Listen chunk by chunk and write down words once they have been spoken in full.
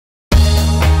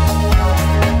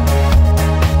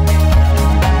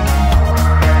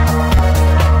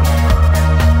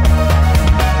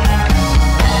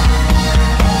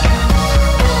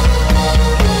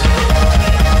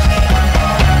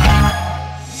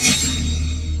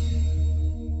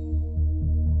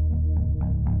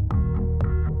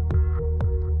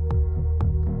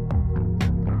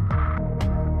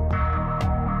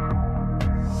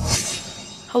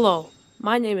Hello,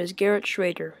 my name is Garrett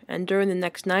Schrader, and during the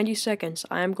next 90 seconds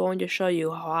I am going to show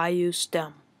you how I use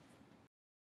STEM.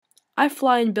 I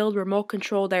fly and build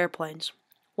remote-controlled airplanes.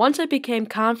 Once I became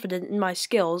confident in my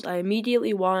skills, I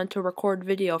immediately wanted to record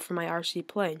video for my RC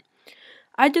plane.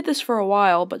 I did this for a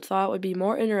while, but thought it would be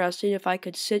more interesting if I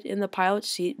could sit in the pilot's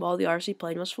seat while the RC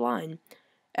plane was flying.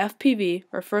 FPV,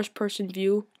 or first-person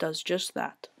view, does just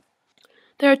that.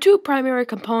 There are two primary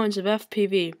components of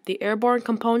FPV, the airborne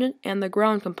component and the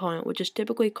ground component, which is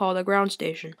typically called a ground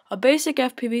station. A basic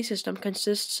FPV system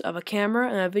consists of a camera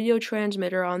and a video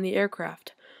transmitter on the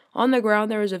aircraft. On the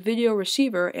ground there is a video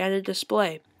receiver and a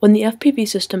display. When the FPV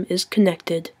system is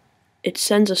connected, it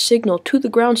sends a signal to the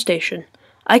ground station.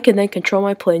 I can then control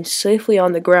my plane safely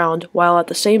on the ground while at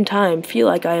the same time feel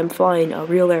like I am flying a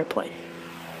real airplane.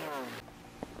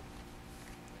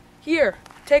 Here,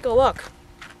 take a look.